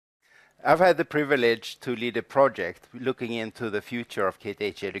I've had the privilege to lead a project looking into the future of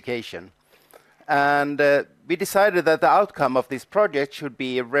KTH education. And we decided that the outcome of this project should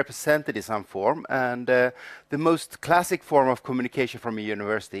be represented in some form. And the most classic form of communication from a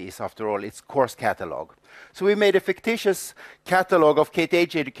university is, after all, its course catalog. So we made a fictitious catalog of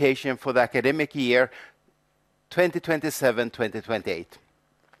KTH education for the academic year 2027-2028.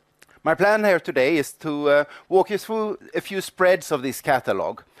 My plan here today is to walk you through a few spreads of this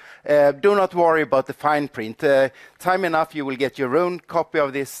catalog. Do not worry about the fine print. Time enough, you will get your own copy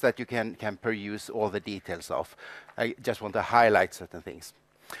of this that you can peruse all the details of. I just want to highlight certain things.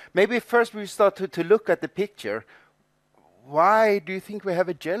 Maybe first we start to look at the picture. Why do you think we have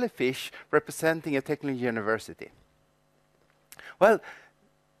a jellyfish representing a technical university? Well,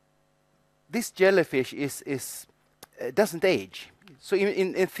 this jellyfish doesn't age. So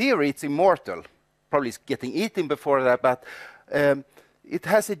in theory, it's immortal. Probably it's getting eaten before that, but it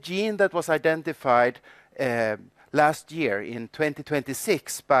has a gene that was identified last year in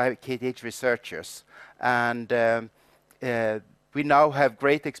 2026 by KTH researchers. And we now have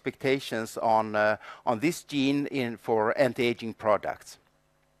great expectations on this gene for anti-aging products.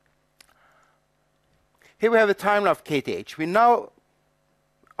 Here we have a timeline of KTH. We now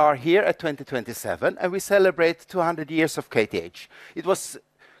are here at 2027, and we celebrate 200 years of KTH. It was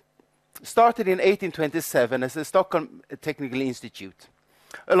started in 1827 as the Stockholm Technical Institute.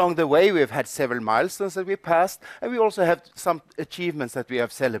 Along the way, we have had several milestones that we passed, and we also have some achievements that we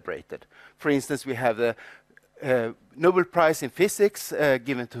have celebrated. For instance, we have the Nobel Prize in Physics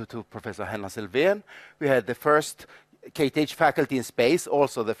given to Professor Henna Sylvén. We had the first KTH faculty in space,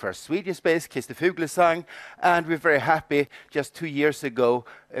 also the first Swedish space, Christer Fuglesang, and we're very happy. Just 2 years ago,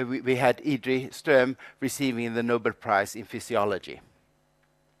 we had Idri Ström receiving the Nobel Prize in Physiology.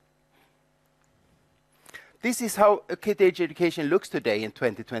 This is how KTH education looks today in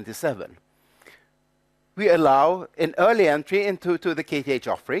 2027. We allow an early entry into the KTH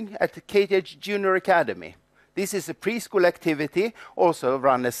offering at the KTH Junior Academy. This is a preschool activity, also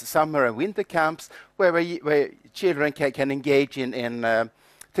run as summer and winter camps, where children can engage in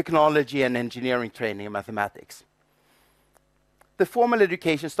technology and engineering training and mathematics. The formal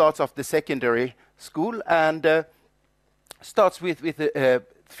education starts off the secondary school and starts with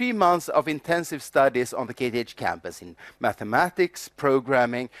 3 months of intensive studies on the KTH campus in mathematics,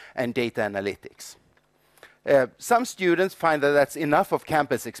 programming, and data analytics. Some students find that that's enough of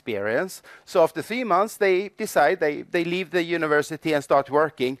campus experience. So after 3 months, they decide they leave the university and start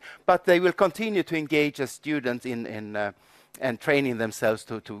working, but they will continue to engage as students and training themselves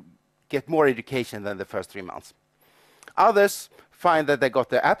to get more education than the first 3 months. Others find that they got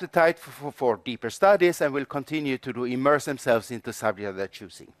the appetite for deeper studies and will continue to immerse themselves into subjects they're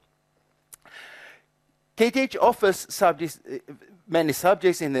choosing. KTH offers many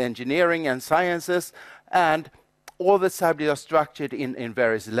subjects in the engineering and sciences, and all the subjects are structured in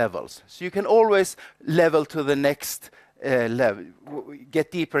various levels. So you can always level to the next level,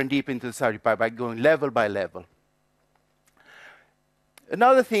 get deeper and deeper into the subject by going level by level.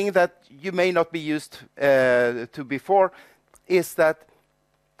 Another thing that you may not be used to before is that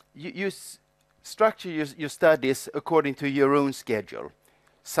you structure your studies according to your own schedule.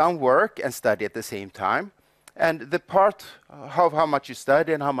 Some work and study at the same time, and the part how much you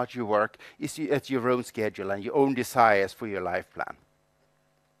study and how much you work is at your own schedule and your own desires for your life plan.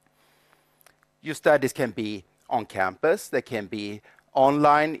 Your studies can be on campus, they can be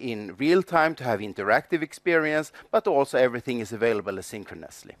online in real time to have interactive experience, but also everything is available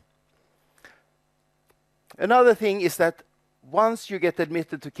asynchronously. Another thing is that once you get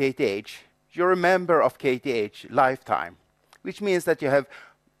admitted to KTH, you're a member of KTH lifetime, which means that you have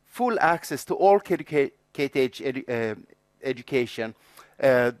full access to all KTH education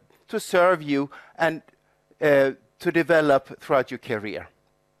to serve you and to develop throughout your career.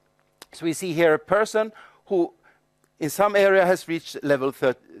 So we see here a person who in some area has reached level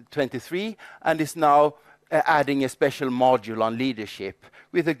 23 and is now adding a special module on leadership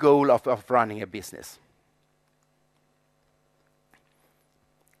with the goal of running a business.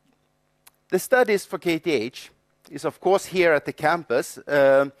 The studies for KTH is of course here at the campus,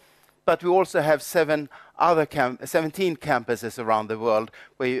 but we also have 17 campuses around the world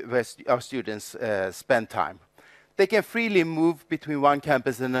where our students spend time. They can freely move between one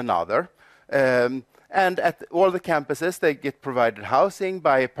campus and another. And at all the campuses, they get provided housing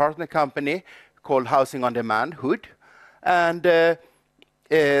by a partner company called Housing on Demand, HOOD. And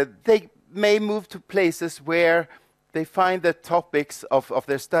they may move to places where they find the topics of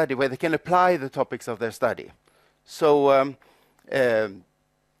their study, where they can apply the topics of their study. So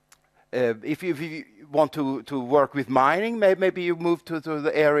if you want to work with mining, maybe you move to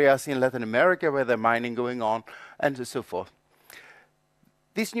the areas in Latin America where there's mining going on, and so forth.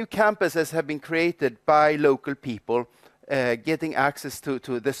 These new campuses have been created by local people getting access to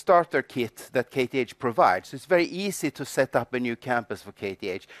the starter kit that KTH provides. So it's very easy to set up a new campus for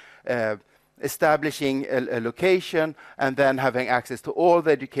KTH, establishing a location and then having access to all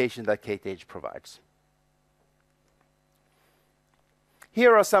the education that KTH provides.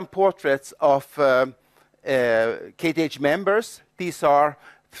 Here are some portraits of KTH members. These are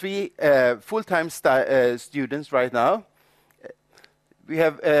 3 full-time students right now. We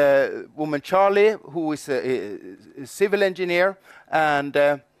have woman Charlie, who is a civil engineer,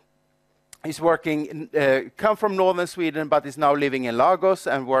 and he's working, come from northern Sweden, but is now living in Lagos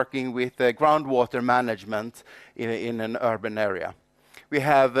and working with groundwater management in an urban area. We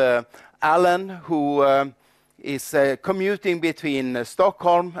have Alan, who is commuting between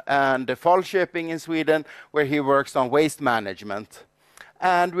Stockholm and Falköping in Sweden, where he works on waste management.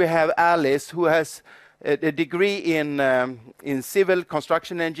 And we have Alice, who has a degree in civil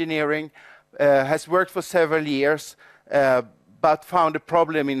construction engineering, has worked for several years, but found a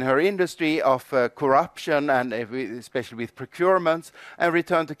problem in her industry of corruption, and especially with procurements, and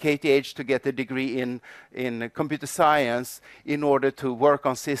returned to KTH to get a degree in computer science in order to work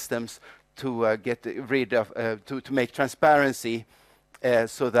on systems to get rid of, to make transparency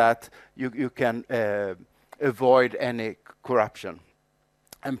so that you can avoid any corruption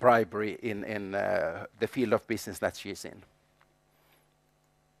and bribery in the field of business that she's in.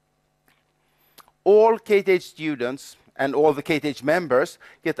 All KTH students and all the KTH members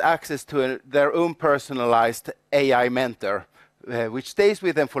get access to their own personalized AI mentor, which stays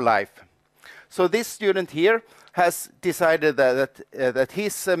with them for life. So this student here has decided that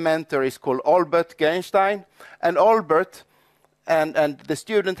his mentor is called Albert Geinstein, and Albert and the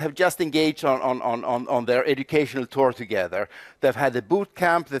student have just engaged on their educational tour together. They've had the boot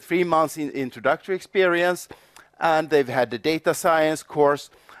camp, the 3 months introductory experience, and they've had the data science course,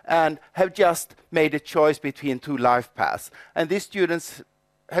 and have just made a choice between 2 life paths. And these students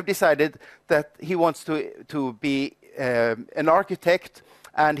have decided that he wants to be an architect,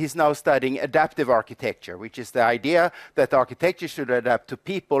 and he's now studying adaptive architecture, which is the idea that architecture should adapt to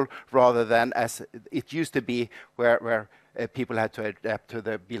people rather than as it used to be, where people had to adapt to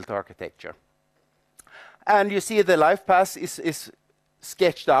the built architecture. And you see the life path is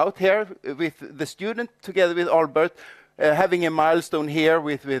sketched out here with the student together with Albert, having a milestone here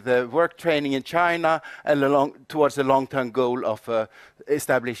with work training in China and towards a long-term goal of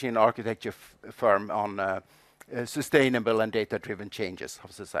establishing an architecture firm on sustainable and data-driven changes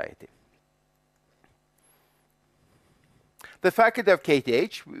of society. The faculty of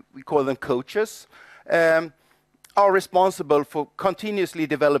KTH, we call them coaches, are responsible for continuously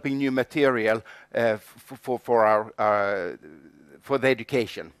developing new material for the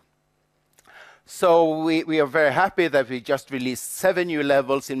education. So we are very happy that we just released 7 new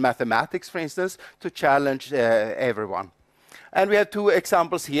levels in mathematics, for instance, to challenge everyone. And we have 2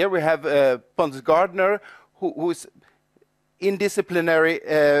 examples here. We have Pontus Gardner, who's in disciplinary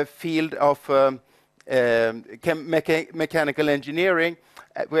field of mechanical engineering,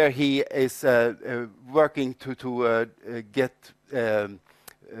 where he is working to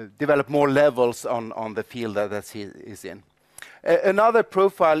develop more levels on the field that he is in. Another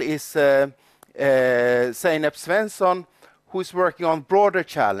profile is Zeynep Svensson, who's working on broader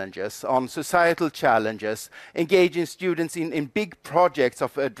challenges, on societal challenges, engaging students in big projects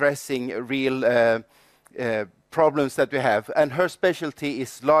of addressing real problems that we have. And her specialty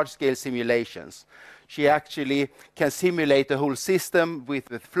is large-scale simulations. She actually can simulate the whole system with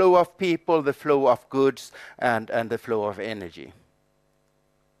the flow of people, the flow of goods, and the flow of energy.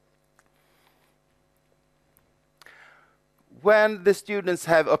 When the students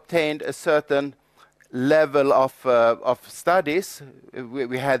have obtained a certain level of studies,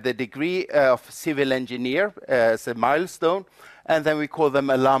 we had the degree of civil engineer as a milestone, and then we call them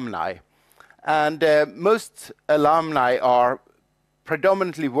alumni. And most alumni are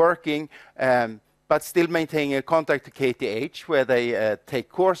predominantly working but still maintaining a contact to KTH, where they take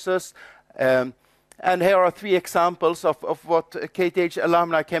courses. And here are 3 examples of what KTH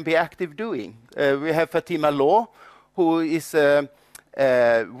alumni can be active doing. We have Fatima Law, who is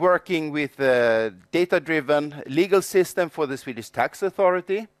working with a data-driven legal system for the Swedish Tax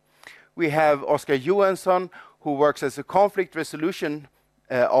Authority. We have Oskar Johansson, who works as a conflict resolution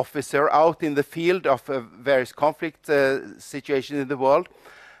officer out in the field of various conflict situations in the world.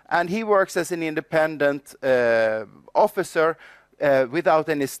 And he works as an independent officer without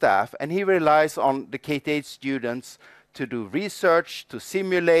any staff. And he relies on the KTH students to do research, to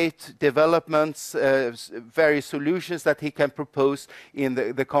simulate developments, various solutions that he can propose in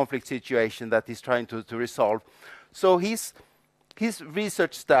the conflict situation that he's trying to resolve. So his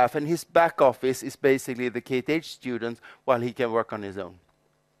research staff and his back office is basically the KTH students, while he can work on his own.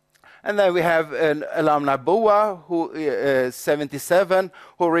 And then we have an alumni Boa, who 77,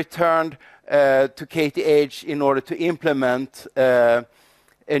 who returned to KTH in order to implement a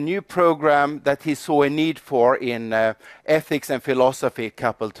new program that he saw a need for in ethics and philosophy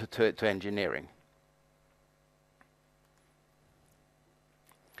coupled to engineering.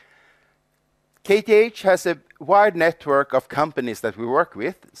 KTH has a wide network of companies that we work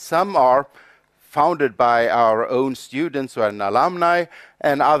with. Some are founded by our own students or an alumni,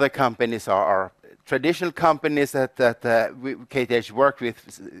 and other companies are traditional companies that KTH worked with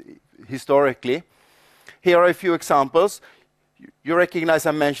historically. Here are a few examples. You recognize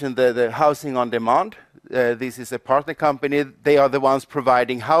I mentioned the housing on demand. This is a partner company. They are the ones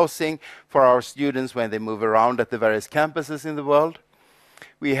providing housing for our students when they move around at the various campuses in the world.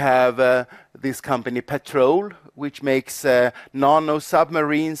 We have this company Patrol, which makes nano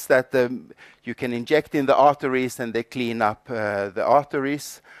submarines that you can inject in the arteries and they clean up the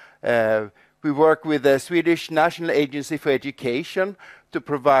arteries. We work with the Swedish National Agency for Education to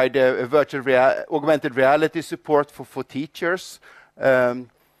provide a virtual augmented reality support for teachers.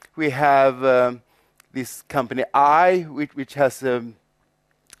 We have this company which has a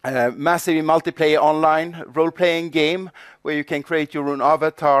massive multiplayer online role-playing game where you can create your own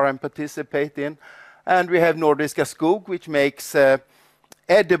avatar and participate in. And we have Nordiska Skog, which makes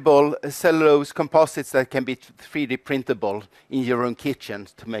edible cellulose composites that can be 3D printable in your own kitchen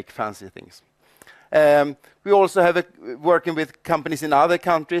to make fancy things. We also have working with companies in other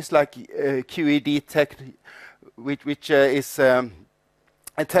countries like QED Tech, which is a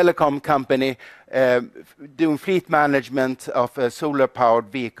telecom company doing fleet management of solar-powered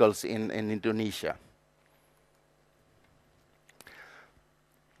vehicles in Indonesia.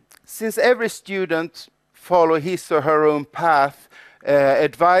 Since every student follow his or her own path,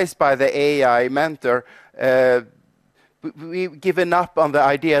 advised by the AI mentor, we've given up on the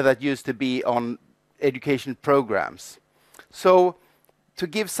idea that used to be on education programs. So to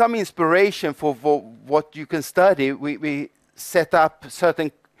give some inspiration for what you can study, we set up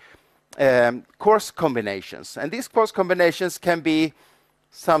certain course combinations. And these course combinations can be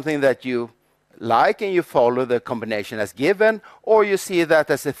something that you like and you follow the combination as given, or you see that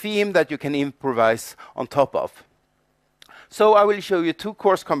as a theme that you can improvise on top of. So I will show you two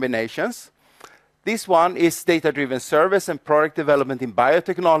course combinations. This one is data-driven service and product development in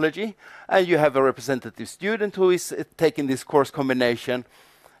biotechnology, and you have a representative student who is taking this course combination,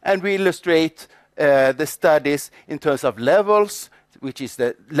 and we illustrate the studies in terms of levels, which is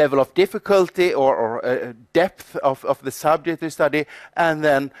the level of difficulty or depth of the subject you study, and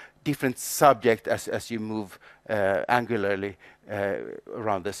then different subject as you move angularly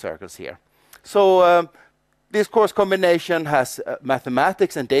around the circles here. So this course combination has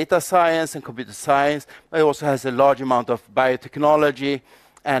mathematics and data science and computer science, but it also has a large amount of biotechnology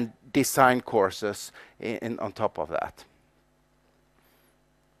and design courses on top of that.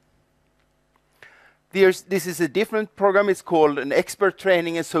 This is a different program. It's called an expert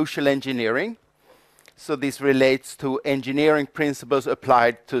training in social engineering. So this relates to engineering principles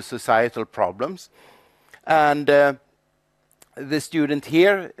applied to societal problems. And the student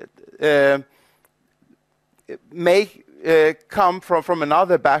here may come from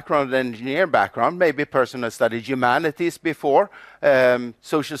another background, an engineer background, maybe a person who studied humanities before,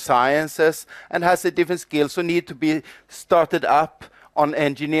 social sciences, and has a different skill, so need to be started up on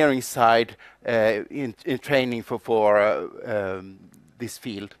engineering side in training for this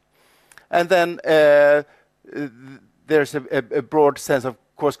field. And then there's a broad sense of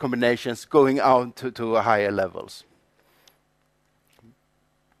course combinations going out to higher levels.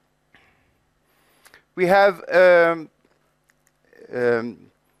 We have a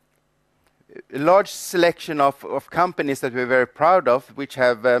large selection of companies that we're very proud of, which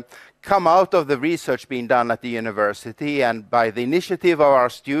have come out of the research being done at the university and by the initiative of our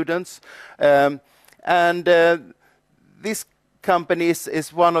students. This company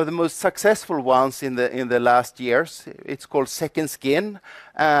is one of the most successful ones in the last years. It's called Second Skin,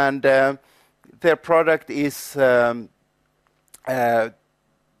 and their product is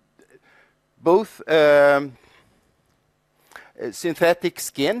both synthetic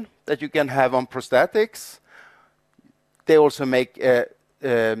skin that you can have on prosthetics. They also make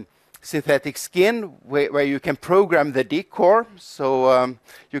synthetic skin where you can program the decor. So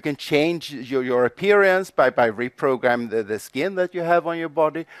you can change your appearance by reprogram the skin that you have on your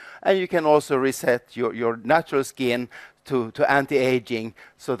body. And you can also reset your natural skin to anti-aging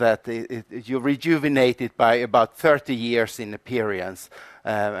so that you rejuvenate it by about 30 years in appearance.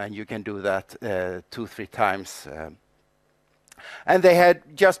 And you can do that 2-3 times. And they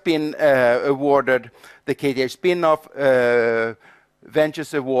had just been awarded the KTH Spin-off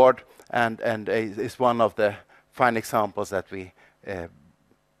Ventures Award, and is one of the fine examples that we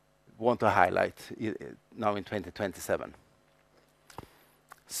want to highlight now in 2027.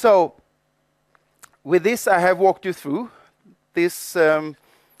 So, with this, I have walked you through this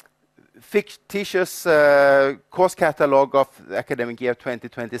fictitious course catalog of the academic year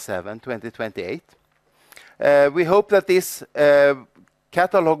 2027-2028. We hope that this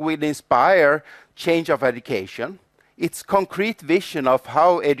catalog will inspire change of education, its concrete vision of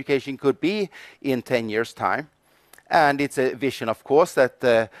how education could be in 10 years' time. And it's a vision, of course, that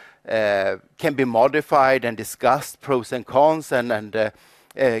can be modified and discussed, pros and cons, and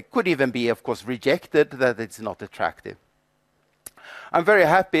could even be, of course, rejected, that it's not attractive. I'm very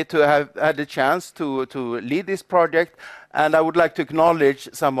happy to have had a chance to lead this project, and I would like to acknowledge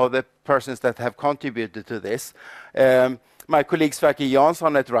some of the persons that have contributed to this. My colleague Sverker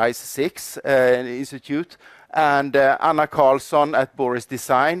Jansson at RISE 6 Institute, and Gunnar Karlsson at Boris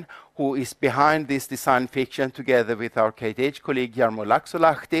Design, who is behind this design fiction together with our KTH colleague Jarmo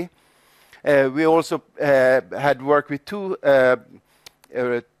Laxolahti. We also had worked with 2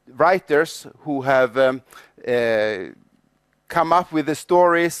 writers who have come up with the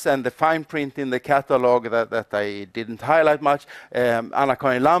stories and the fine print in the catalog that I didn't highlight much,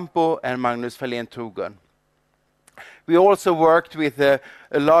 Anna-Karin Lampo and Magnus Fahlén Trogen. We also worked with a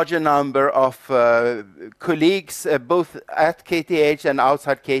larger number of colleagues, both at KTH and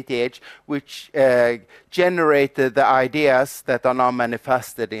outside KTH, which generated the ideas that are now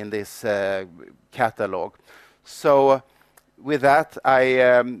manifested in this catalog. So with that,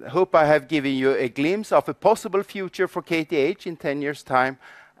 I hope I have given you a glimpse of a possible future for KTH in 10 years' time,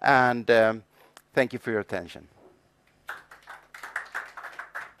 and thank you for your attention.